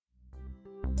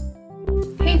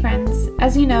friends!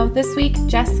 As you know, this week,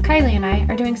 Jess, Kylie, and I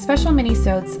are doing special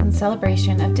mini-sodes in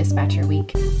celebration of Dispatcher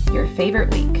Week, your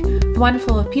favorite week, the one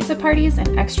full of pizza parties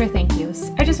and extra thank yous.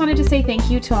 I just wanted to say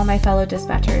thank you to all my fellow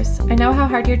dispatchers. I know how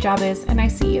hard your job is, and I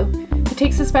see you. It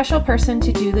takes a special person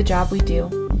to do the job we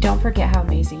do. Don't forget how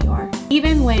amazing you are,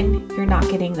 even when you're not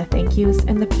getting the thank yous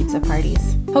and the pizza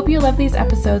parties. Hope you love these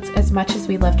episodes as much as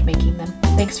we loved making them.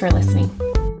 Thanks for listening.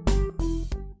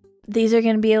 These are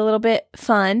going to be a little bit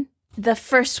fun. The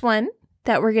first one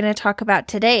that we're going to talk about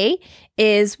today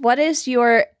is, what is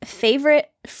your favorite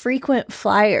frequent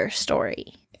flyer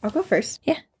story? I'll go first.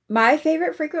 Yeah. My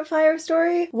favorite frequent flyer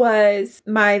story was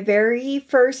my very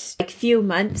first few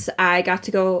months. I got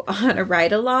to go on a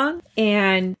ride along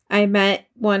and I met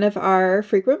one of our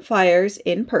frequent flyers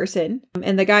in person.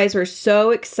 And the guys were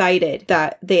so excited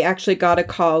that they actually got a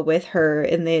call with her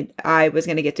and I was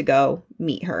going to get to go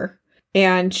meet her.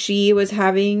 And she was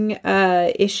having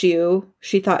a issue.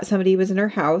 She thought somebody was in her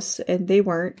house and they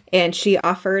weren't. And she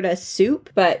offered us soup,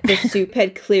 but the soup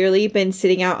had clearly been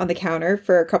sitting out on the counter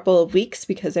for a couple of weeks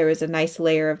because there was a nice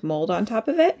layer of mold on top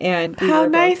of it. And we how were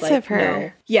nice both like, of her.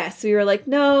 No. Yes, we were like,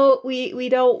 no, we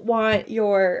don't want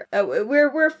your,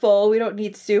 we're full. We don't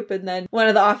need soup. And then one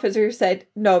of the officers said,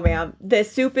 no, ma'am,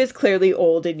 this soup is clearly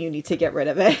old and you need to get rid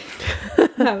of it.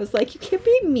 I was like, you can't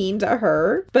be mean to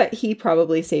her. But he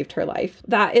probably saved her life.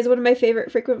 That is one of my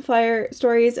favorite frequent flyer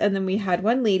stories. And then we had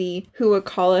one lady who would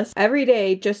call us every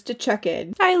day just to check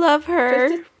in. I love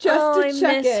her. Just to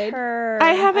check in. Her.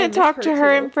 I haven't talked to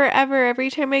her too. in forever. Every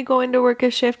time I go into work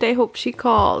a shift, I hope she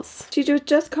calls. She would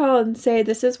just call and say,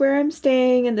 this is where I'm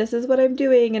staying and this is what I'm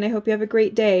doing and I hope you have a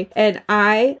great day. And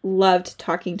I loved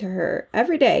talking to her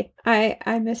every day.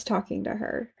 I miss talking to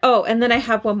her. Oh, and then I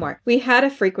have one more. We had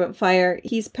a frequent flyer.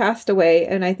 He's passed away,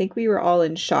 and I think we were all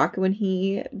in shock when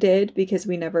he did because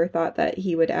we never thought that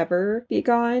he would ever be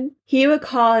gone. He would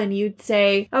call and you'd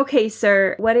say, okay,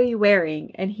 sir, what are you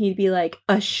wearing? And he'd be like,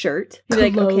 a shirt. He'd be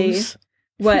like, okay,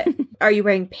 what, are you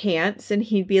wearing pants? And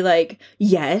he'd be like,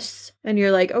 yes. And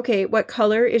you're like, okay, what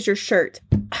color is your shirt?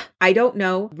 I don't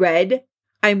know. Red.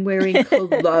 I'm wearing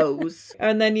clothes.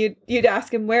 And then you'd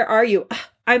ask him, where are you?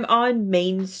 I'm on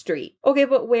Main Street. Okay,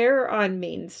 but where on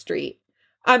Main Street?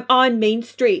 I'm on Main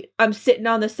Street. I'm sitting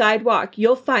on the sidewalk.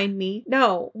 You'll find me.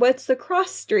 No, what's the cross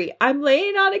street? I'm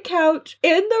laying on a couch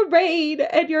in the rain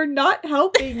and you're not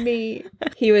helping me.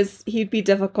 He'd be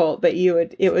difficult, but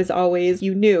it was always,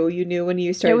 you knew when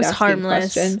you started asking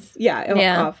harmless. questions. Yeah, it was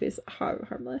obvious,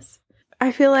 harmless.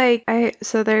 I feel like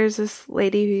so there's this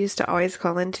lady who used to always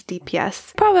call into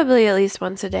DPS, probably at least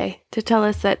once a day, to tell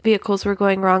us that vehicles were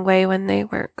going wrong way when they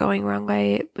weren't going wrong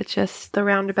way. It was just the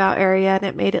roundabout area and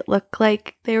it made it look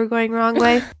like they were going wrong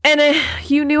way. And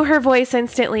you knew her voice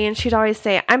instantly and she'd always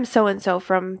say, I'm so-and-so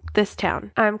from this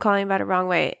town. I'm calling about a wrong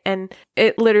way. And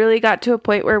it literally got to a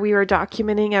point where we were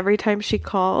documenting every time she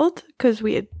called because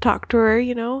we had talked to her,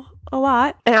 a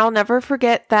lot. And I'll never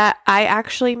forget that I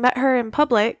actually met her in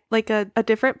public, like a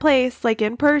different place, like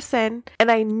in person.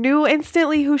 And I knew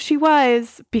instantly who she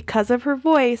was because of her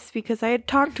voice, because I had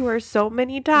talked to her so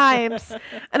many times.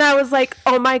 And I was like,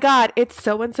 oh my God, it's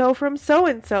so-and-so from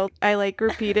so-and-so. I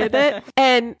repeated it.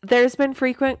 And there's been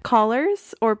frequent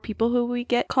callers or people who we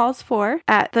get calls for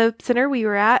at the center we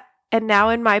were at. And now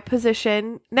in my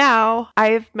position,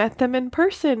 I've met them in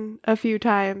person a few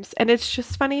times. And it's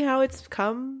just funny how it's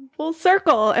come full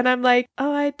circle. And I'm like,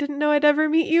 oh, I didn't know I'd ever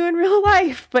meet you in real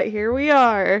life. But here we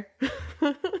are.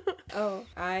 Oh,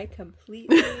 I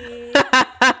completely...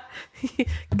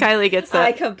 Kylie gets that.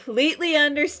 I completely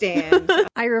understand.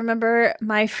 I remember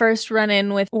my first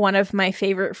run-in with one of my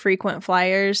favorite frequent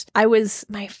flyers. I was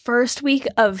my first week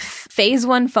of phase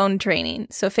 1 phone training.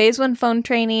 So phase 1 phone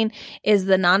training is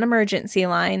the non-emergency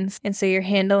lines. And so you're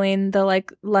handling the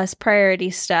less priority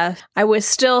stuff. I was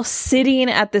still sitting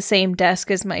at the same desk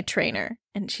as my trainer.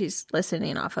 And she's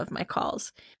listening off of my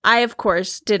calls. I, of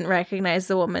course, didn't recognize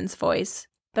the woman's voice.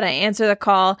 But I answer the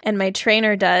call and my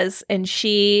trainer does, and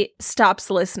she stops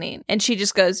listening and she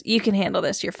just goes, you can handle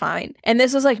this. You're fine. And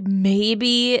this was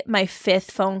maybe my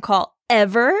 5th phone call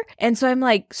ever. And so I'm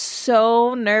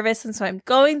so nervous. And so I'm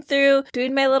going through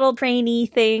doing my little trainee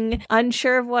thing,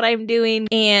 unsure of what I'm doing.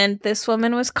 And this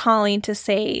woman was calling to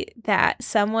say that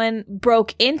someone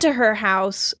broke into her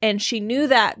house, and she knew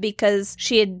that because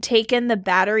she had taken the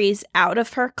batteries out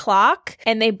of her clock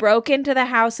and they broke into the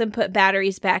house and put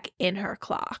batteries back in her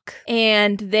clock.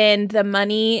 And then the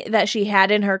money that she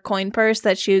had in her coin purse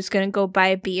that she was going to go buy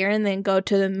a beer and then go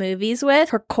to the movies with,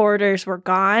 her quarters were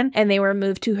gone and they were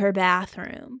moved to her bathroom.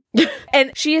 bathroom.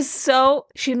 And she's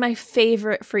my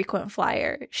favorite frequent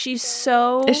flyer. She's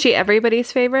so... Is she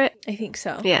everybody's favorite? I think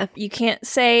so. Yeah. You can't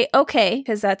say okay,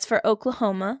 because that's for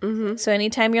Oklahoma. Mm-hmm. So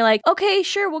anytime you're like, okay,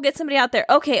 sure, we'll get somebody out there.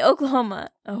 Okay, Oklahoma.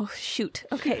 Oh, shoot.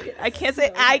 Okay, I can't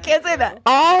say that.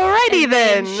 Alrighty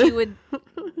then. She would...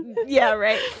 Yeah,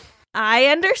 right. I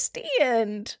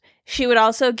understand. She would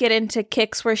also get into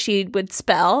kicks where she would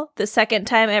spell. The second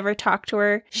time I ever talked to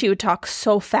her, she would talk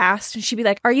so fast. And she'd be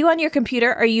like, are you on your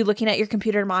computer? Are you looking at your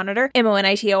computer monitor?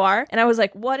 MONITOR. And I was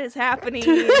like, what is happening?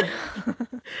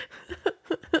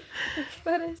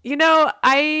 You know,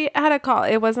 I had a call.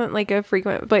 It wasn't like a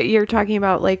frequent, but you're talking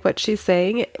about like what she's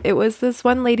saying. It was this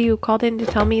one lady who called in to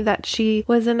tell me that she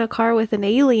was in a car with an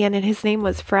alien and his name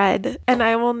was Fred. And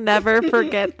I will never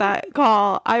forget that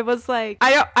call. I was like,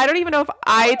 I don't even know if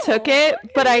I took it,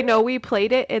 but I know we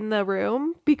played it in the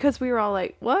room because we were all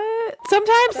like, what?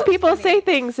 Sometimes people say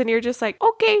things and you're just like,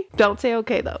 okay. Don't say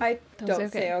okay though.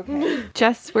 Don't say okay.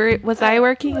 Jess, was I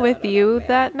working with you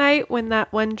that night when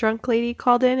that one drunk lady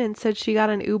called in and said she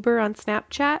got an Uber on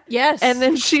Snapchat? Yes. And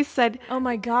then she said, oh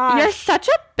my gosh, you're such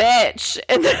a bitch,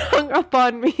 and then hung up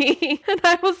on me. And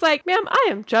I was like, ma'am, I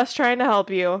am just trying to help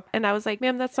you. And I was like,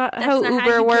 ma'am, that's not how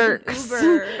Uber works.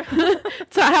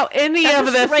 It's not how any of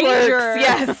this works.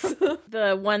 Yes.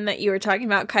 The one that you were talking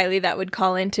about, Kylie, that would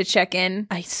call in to check in.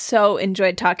 I so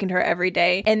enjoyed talking to her every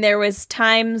day. And there was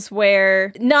times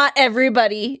where not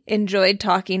everybody enjoyed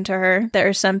talking to her. There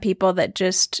are some people that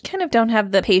just kind of don't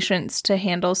have the patience to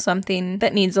handle something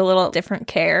that needs a little different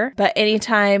care. But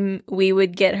anytime we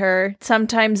would get her,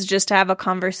 sometimes just to have a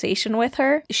conversation with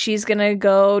her, she's going to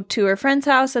go to her friend's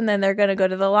house and then they're going to go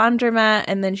to the laundromat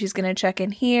and then she's going to check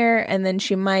in here and then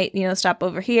she might, stop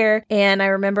over here. And I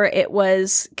remember it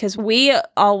was because we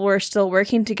all were still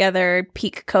working together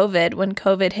peak COVID when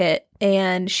COVID hit.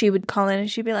 And she would call in and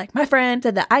she'd be like, my friend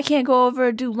said that I can't go over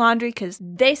and do laundry because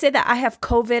they said that I have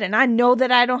COVID and I know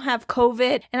that I don't have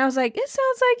COVID. And I was like, it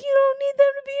sounds like you don't need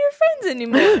them to be your friends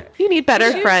anymore. You need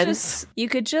better friends. You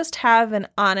could just have an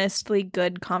honestly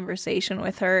good conversation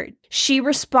with her. She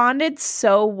responded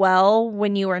so well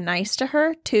when you were nice to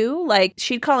her too. Like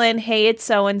she'd call in, hey, it's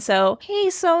so-and-so.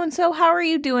 Hey, so-and-so, how are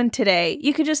you doing today?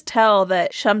 You could just tell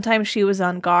that sometimes she was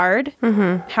on guard,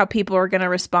 how people were going to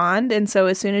respond. And so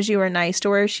as soon as you were nice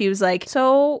to her, she was like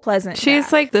so pleasant.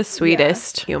 She's like the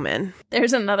sweetest human.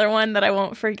 There's another one that I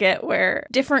won't forget where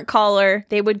different caller,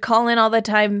 they would call in all the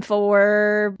time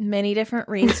for many different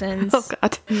reasons. Oh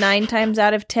God. 9 times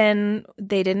out of 10,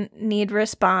 they didn't need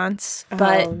response.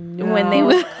 But when they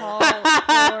would call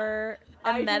for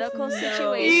a medical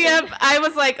situation. Yep, I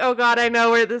was like, oh God, I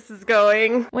know where this is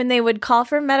going. When they would call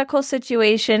for a medical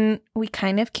situation, we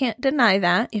kind of can't deny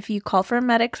that. If you call for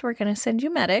medics, we're going to send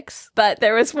you medics. But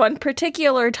there was one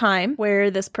particular time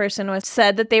where this person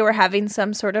said that they were having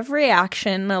some sort of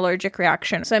reaction, allergic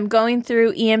reaction. So I'm going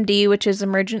through EMD, which is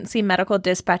emergency medical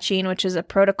dispatching, which is a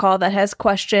protocol that has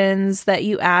questions that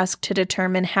you ask to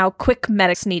determine how quick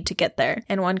medics need to get there.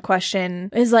 And one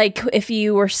question is like, if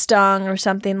you were stung or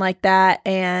something like that,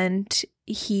 and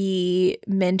he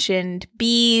mentioned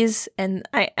bees, and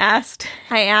I asked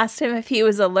him if he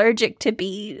was allergic to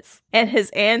bees, and his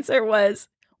answer was,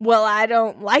 well, I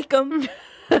don't like them.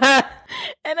 And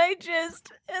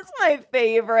it's my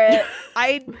favorite.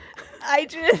 I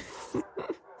just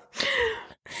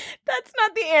that's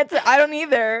not the answer. I don't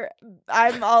either.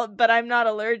 But I'm not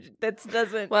allergic. That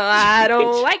doesn't. Well, I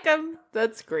don't like them.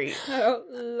 That's great.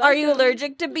 Are you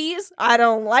allergic to bees? I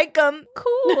don't like them.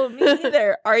 Cool, me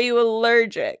neither. Are you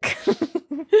allergic?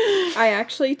 I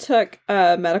actually took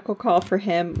a medical call for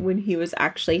him when he was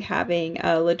actually having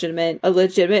a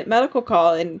legitimate medical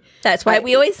call, and that's why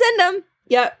we always send them.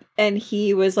 Yep. And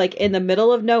he was like in the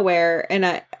middle of nowhere,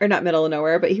 or not middle of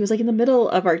nowhere, but he was like in the middle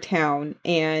of our town.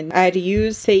 And I had to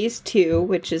use phase 2,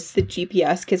 which is the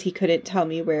GPS, because he couldn't tell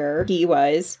me where he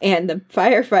was. And one of the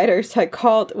firefighters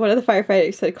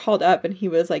had called up, and he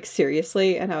was like,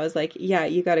 seriously? And I was like, yeah,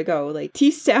 you gotta go. Like,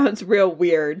 he sounds real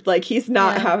weird. Like, he's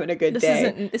not having a good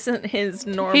day. This isn't his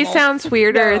normal. He sounds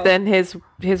weirder than his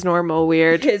normal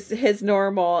weird. His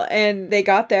normal. And they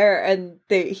got there, and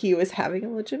he was having a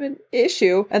legitimate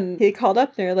issue. And he called up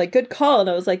and they were like, good call. And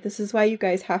I was like, this is why you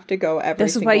guys have to go every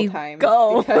single time.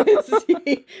 Go. Because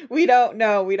we don't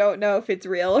know. We don't know if it's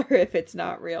real or if it's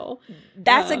not real.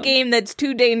 That's a game that's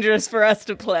too dangerous for us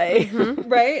to play.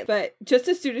 Right? But just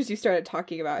as soon as you started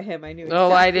talking about him, I knew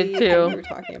exactly I did too. what you were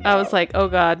talking about. I was like, oh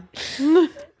God.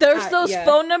 There's those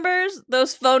phone numbers.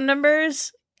 Those phone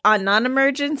numbers. on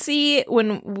non-emergency,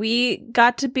 when we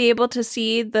got to be able to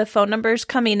see the phone numbers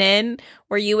coming in,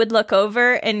 where you would look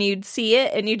over and you'd see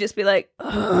it and you'd just be like,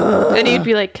 ugh. And you'd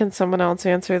be like, can someone else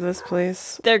answer this,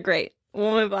 please? They're great.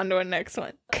 We'll move on to our next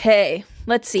one. Okay,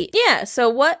 let's see. Yeah, so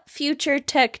what future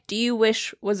tech do you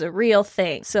wish was a real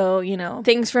thing? So, you know,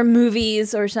 things from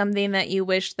movies or something that you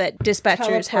wish that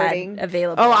dispatchers had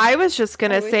available. Oh, I was just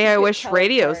going to say I wish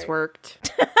radios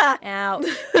worked. Ouch.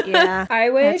 Yeah. I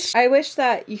wish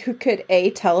that you could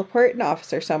teleport an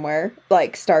officer somewhere,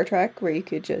 like Star Trek, where you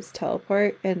could just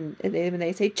teleport and when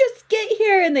they say, just get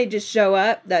here, and they just show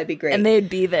up. That'd be great. And they'd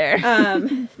be there.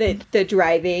 The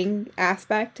driving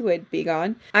aspect would be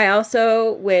gone. I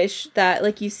also wish that,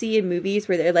 like you see in movies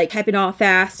where they're like typing all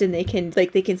fast and they can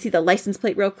see the license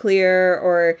plate real clear,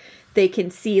 or they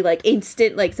can see like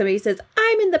instant, like somebody says,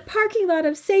 I'm in the parking lot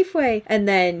of Safeway, and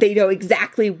then they know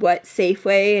exactly what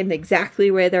Safeway and exactly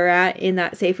where they're at in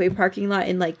that Safeway parking lot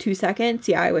in like 2 seconds.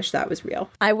 Yeah, I wish that was real.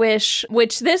 I wish,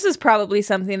 which this is probably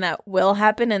something that will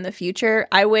happen in the future,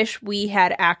 I wish we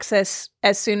had access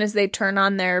as soon as they turn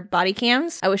on their body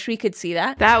cams. I wish we could see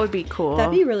that. That would be cool.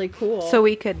 That'd be really cool. So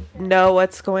we could know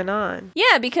what's going on.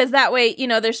 Yeah, because that way, you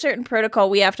know, there's certain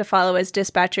protocol we have to follow as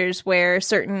dispatchers where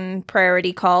certain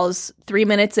priority calls, 3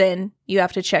 minutes in, you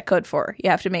have to check code 4. You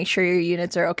have to make sure your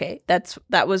units are okay.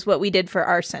 That was what we did for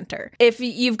our center. If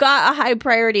you've got a high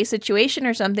priority situation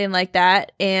or something like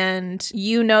that, and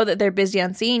you know that they're busy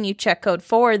on scene, you check code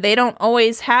 4, they don't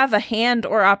always have a hand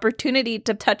or opportunity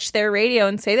to touch their radio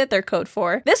and say that they're code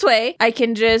 4. This way, I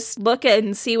can just look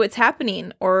and see what's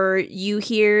happening, or you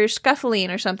hear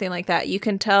scuffling or something like that. You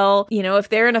can tell, you know, if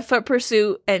they're in a foot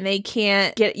pursuit and you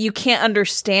can't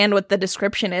understand what the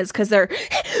description is because they're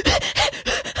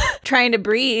trying to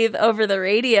breathe over the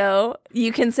radio,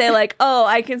 you can say like, oh,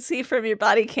 I can see from your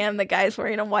body cam the guy's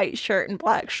wearing a white shirt and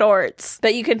black shorts.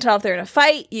 But you can tell if they're in a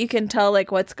fight. You can tell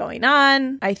like what's going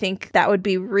on. I think that would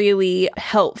be really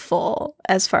helpful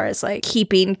as far as like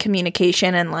keeping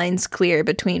communication and lines clear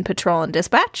between patrol and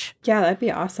dispatch. Yeah, that'd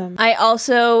be awesome. I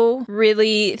also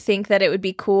really think that it would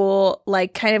be cool,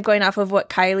 like kind of going off of what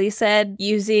Kylie said,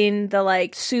 using the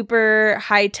like super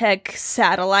high-tech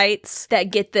satellites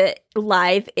that get the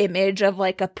live image of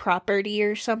like a property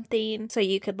or something, so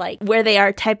you could like where they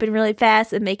are typing really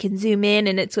fast and they can zoom in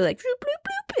and it's like bloop, bloop,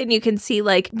 bloop, and you can see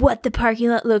like what the parking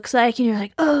lot looks like and you're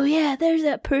like, oh yeah, there's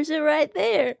that person right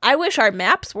there. I wish our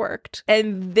maps worked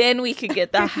and then we could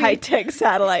get the high-tech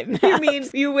satellite maps. You mean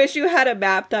you wish you had a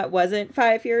map that wasn't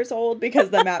 5 years old because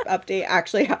the map update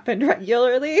actually happened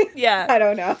regularly? Yeah, I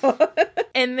don't know.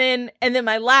 and then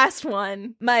my last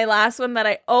one that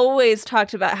I always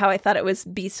talked about how I thought it was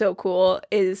be so cool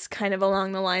is kind of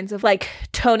along the lines of like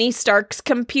Tony Stark's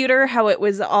computer, how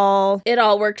it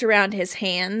all worked around his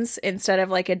hands instead of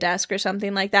like a desk or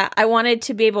something like that. I wanted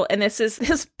to be able, and this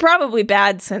is probably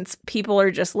bad since people are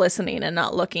just listening and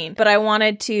not looking, but I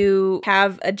wanted to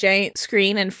have a giant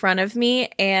screen in front of me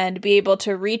and be able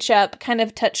to reach up, kind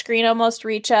of touch screen almost,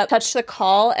 reach up, touch the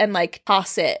call and like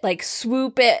toss it, like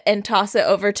swoop it and toss it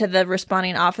over to the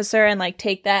responding officer and like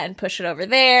take that and push it over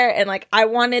there. And like I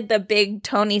wanted the big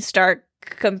Tony Stark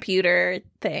computer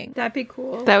thing. That'd be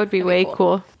cool. That would be way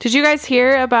cool. Did you guys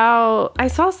hear about, I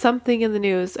saw something in the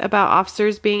news about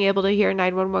officers being able to hear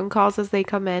 911 calls as they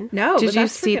come in? No, did you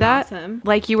see that? Awesome.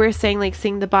 Like you were saying, like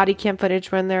seeing the body cam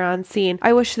footage when they're on scene.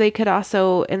 I wish they could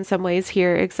also in some ways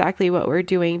hear exactly what we're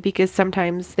doing because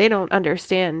sometimes they don't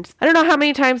understand. I don't know how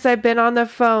many times I've been on the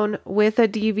phone with a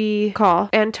DV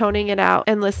call and toning it out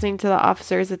and listening to the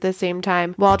officers at the same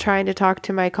time while trying to talk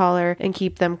to my caller and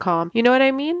keep them calm. You know what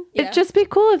I mean? Yeah. It'd just be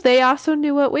cool if they also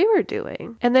knew what we were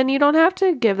doing. And then you don't have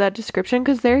to give that description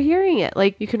because they're hearing it.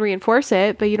 Like you can reinforce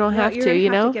it, but you don't have to, you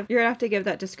know? You're gonna have to give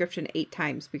that description 8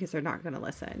 times because they're not gonna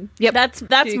listen. Yep.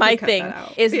 That's my thing.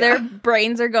 Is their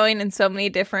brains are going in so many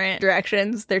different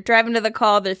directions. They're driving to the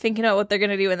call, they're thinking about what they're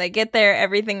gonna do when they get there,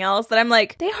 everything else. That I'm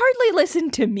like, they hardly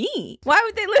listen to me. Why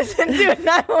would they listen to a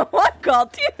 911 call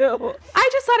too? I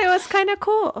just thought it was kind of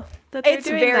cool. It's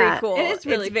very cool. It is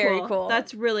really very cool.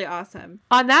 That's really awesome.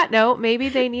 On that note, maybe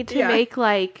they need to make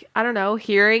like, I don't know,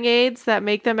 hearing aids that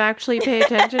make them actually pay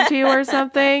attention to you or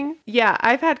something. Yeah,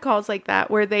 I've had calls like that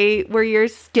where you're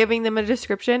giving them a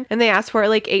description and they ask for it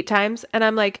like 8 times. And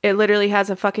I'm like, it literally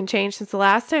hasn't fucking changed since the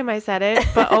last time I said it.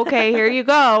 But okay, here you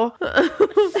go.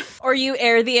 Or you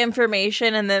air the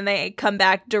information and then they come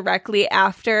back directly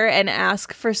after and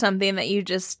ask for something that you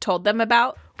just told them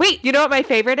about. Wait, you know what my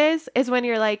favorite is? Is when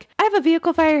you're like, I have a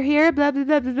vehicle fire here, blah, blah,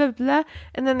 blah, blah, blah, blah.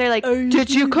 And then they're like, did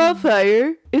you call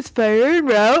fire? Is fire en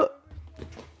route?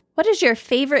 What is your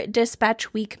favorite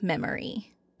dispatch week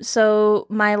memory? So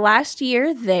my last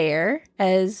year there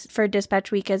as for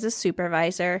dispatch week as a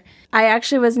supervisor, I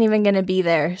actually wasn't even going to be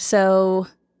there. So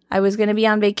I was going to be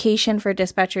on vacation for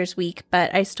dispatchers week,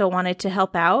 but I still wanted to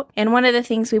help out. And one of the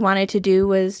things we wanted to do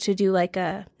was to do like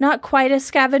a, not quite a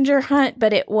scavenger hunt,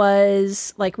 but it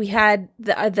was like we had,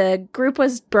 the group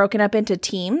was broken up into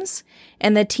teams,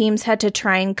 and the teams had to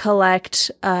try and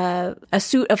collect a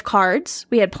suit of cards.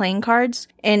 We had playing cards,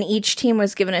 and each team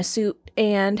was given a suit.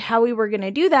 And how we were going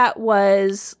to do that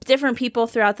was different people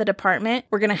throughout the department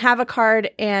were going to have a card,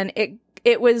 and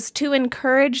it was to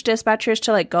encourage dispatchers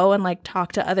to like go and like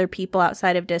talk to other people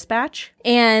outside of dispatch.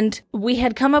 And we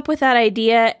had come up with that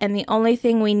idea, and the only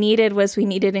thing we needed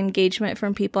engagement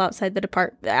from people outside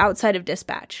outside of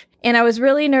dispatch. And I was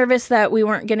really nervous that we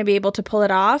weren't going to be able to pull it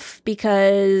off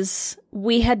because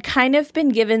we had kind of been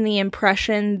given the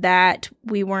impression that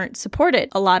we weren't supported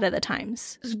a lot of the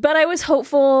times. But I was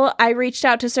hopeful. I reached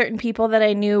out to certain people that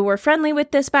I knew were friendly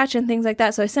with dispatch and things like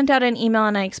that. So I sent out an email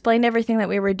and I explained everything that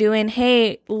we were doing.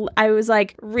 Hey, I was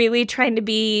like really trying to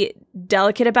be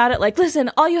delicate about it. Like,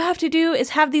 listen, all you have to do is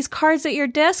have these cards at your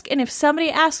desk, and if somebody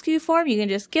asks you for them, you can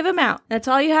just give them out. That's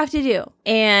all you have to do.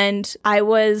 And I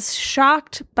was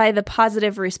shocked by the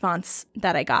positive response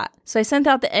that I got. So I sent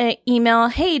out the email,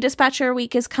 hey, dispatcher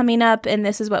week is coming up and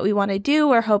this is what we want to do.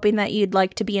 We're hoping that you'd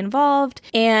like to be involved.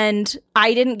 And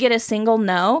I didn't get a single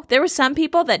no. There were some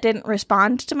people that didn't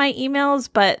respond to my emails,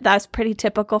 but that's pretty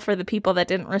typical for the people that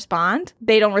didn't respond.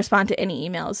 They don't respond to any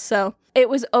emails. So it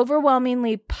was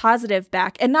overwhelmingly positive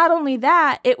back. And not only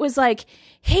that, it was like,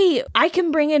 hey, I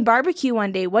can bring in barbecue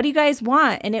one day. What do you guys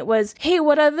want? And it was, hey,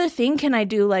 what other thing can I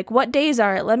do? Like, what days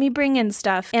are it? Let me bring in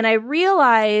stuff. And I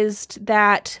realized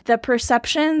that the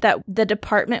perception that the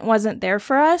department wasn't there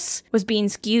for us was being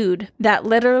skewed. That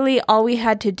literally all we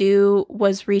had to do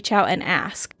was reach out and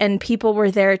ask. And people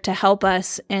were there to help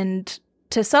us and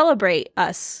to celebrate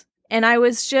us. And I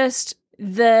was just...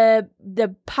 The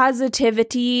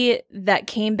positivity that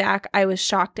came back, I was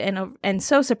shocked and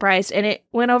so surprised, and it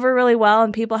went over really well,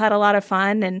 and people had a lot of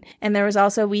fun, and there was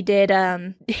also, we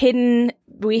had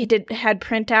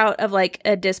printout of like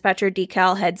a dispatcher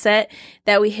decal headset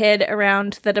that we hid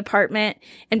around the department,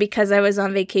 and because I was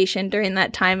on vacation during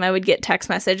that time, I would get text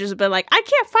messages but like, I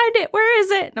can't find it, where is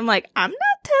it? And I'm like, I'm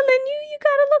not telling you, you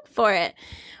gotta look for it.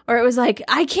 Or it was like,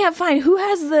 I can't find, who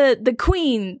has the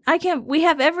queen? We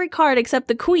have every card except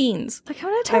the queen's. Like,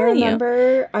 I'm not telling you. I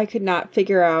remember I could not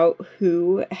figure out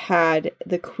who had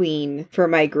the queen for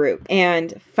my group.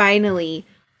 And finally,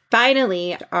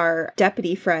 our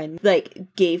deputy friend,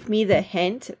 like, gave me the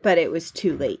hint, but it was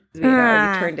too late. We had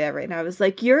already turned it over. And I was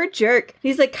like, you're a jerk.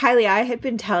 He's like, Kylie, I had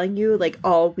been telling you, like,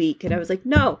 all week. And I was like,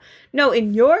 no,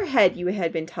 in your head, you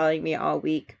had been telling me all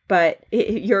week. But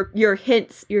your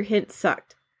hints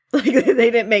sucked. Like, they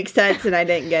didn't make sense, and I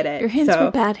didn't get it. Your hints were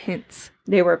bad hints.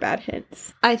 They were bad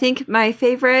hints. I think my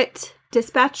favorite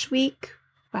dispatch week,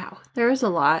 wow, there was a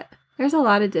lot. There's a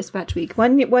lot of dispatch week.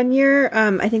 One year,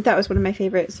 I think that was one of my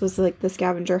favorites, was like the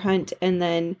scavenger hunt. And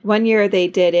then one year they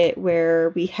did it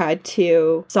where we had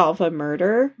to solve a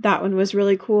murder. That one was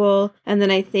really cool. And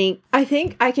then I think I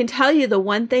can tell you the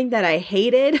one thing that I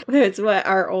hated was what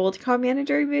our old comm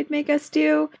manager would make us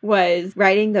do, was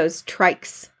writing those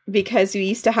trikes. Because we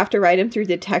used to have to write them through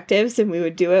detectives, and we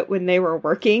would do it when they were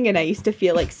working. And I used to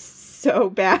feel like so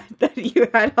bad that you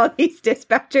had all these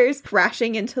dispatchers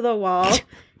crashing into the wall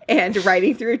and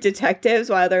writing through detectives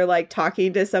while they're like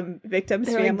talking to some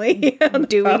victim's family. Like,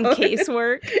 doing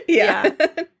casework. Yeah.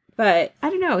 But I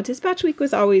don't know. Dispatch week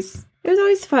was always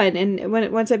fun. And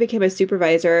once I became a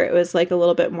supervisor, it was like a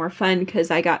little bit more fun because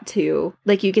I got to,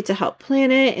 like, you get to help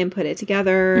plan it and put it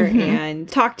together and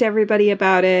talk to everybody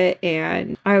about it.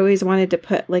 And I always wanted to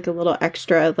put like a little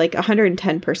extra, like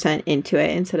 110% into it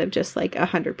instead of just like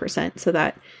 100%, so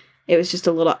that it was just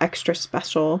a little extra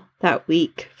special that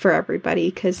week for everybody.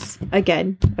 Because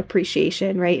again,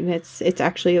 appreciation, right? And it's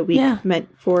actually a week meant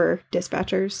for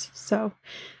dispatchers. So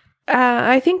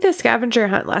I think the scavenger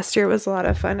hunt last year was a lot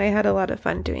of fun. I had a lot of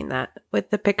fun doing that with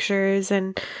the pictures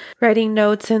and writing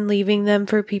notes and leaving them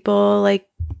for people, like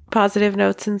positive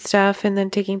notes and stuff, and then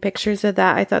taking pictures of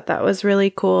that. I thought that was really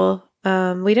cool.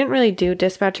 We didn't really do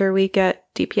dispatcher week at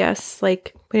DPS.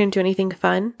 Like, we didn't do anything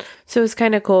fun. So it was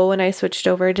kind of cool when I switched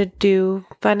over to do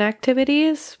fun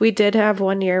activities. We did have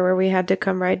one year where we had to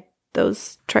come ride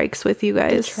those trikes with you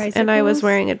guys, and I was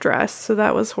wearing a dress, so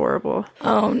that was horrible.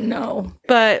 Oh no.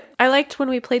 But I liked when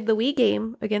we played the Wii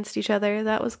game against each other.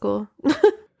 That was cool.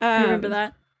 I remember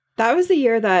that. That was the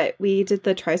year that we did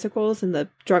the tricycles and the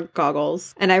drunk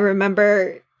goggles. And I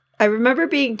remember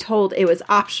being told it was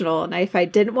optional, and if I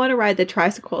didn't want to ride the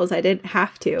tricycles, I didn't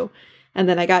have to. And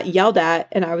then I got yelled at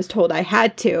and I was told I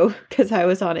had to because I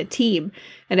was on a team.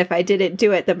 And if I didn't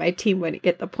do it, then my team wouldn't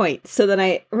get the points. So then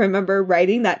I remember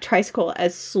riding that tricycle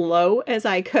as slow as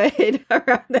I could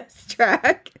around this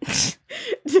track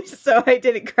just so I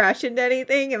didn't crash into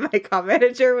anything. And my comp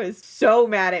manager was so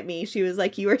mad at me. She was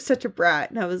like, "You are such a brat."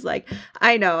 And I was like,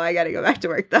 "I know, I got to go back to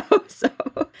work though." So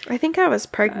I think I was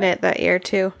pregnant that year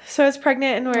too. So I was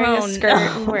pregnant and wearing a skirt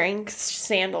and wearing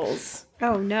sandals.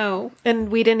 oh no. And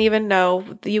we didn't even know.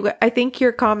 I think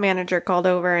your comm manager called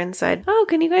over and said, "Oh,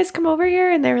 can you guys come over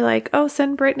here?" And they were like, "Oh,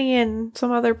 send Brittany and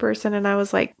some other person." And I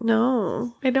was like,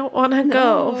 "No, I don't want to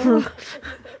go."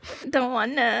 Don't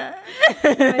wanna.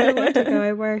 I don't want to go.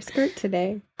 I wear a skirt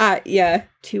today. Yeah.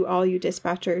 To all you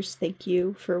dispatchers, thank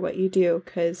you for what you do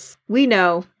because we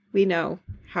know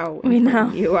how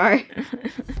important you are.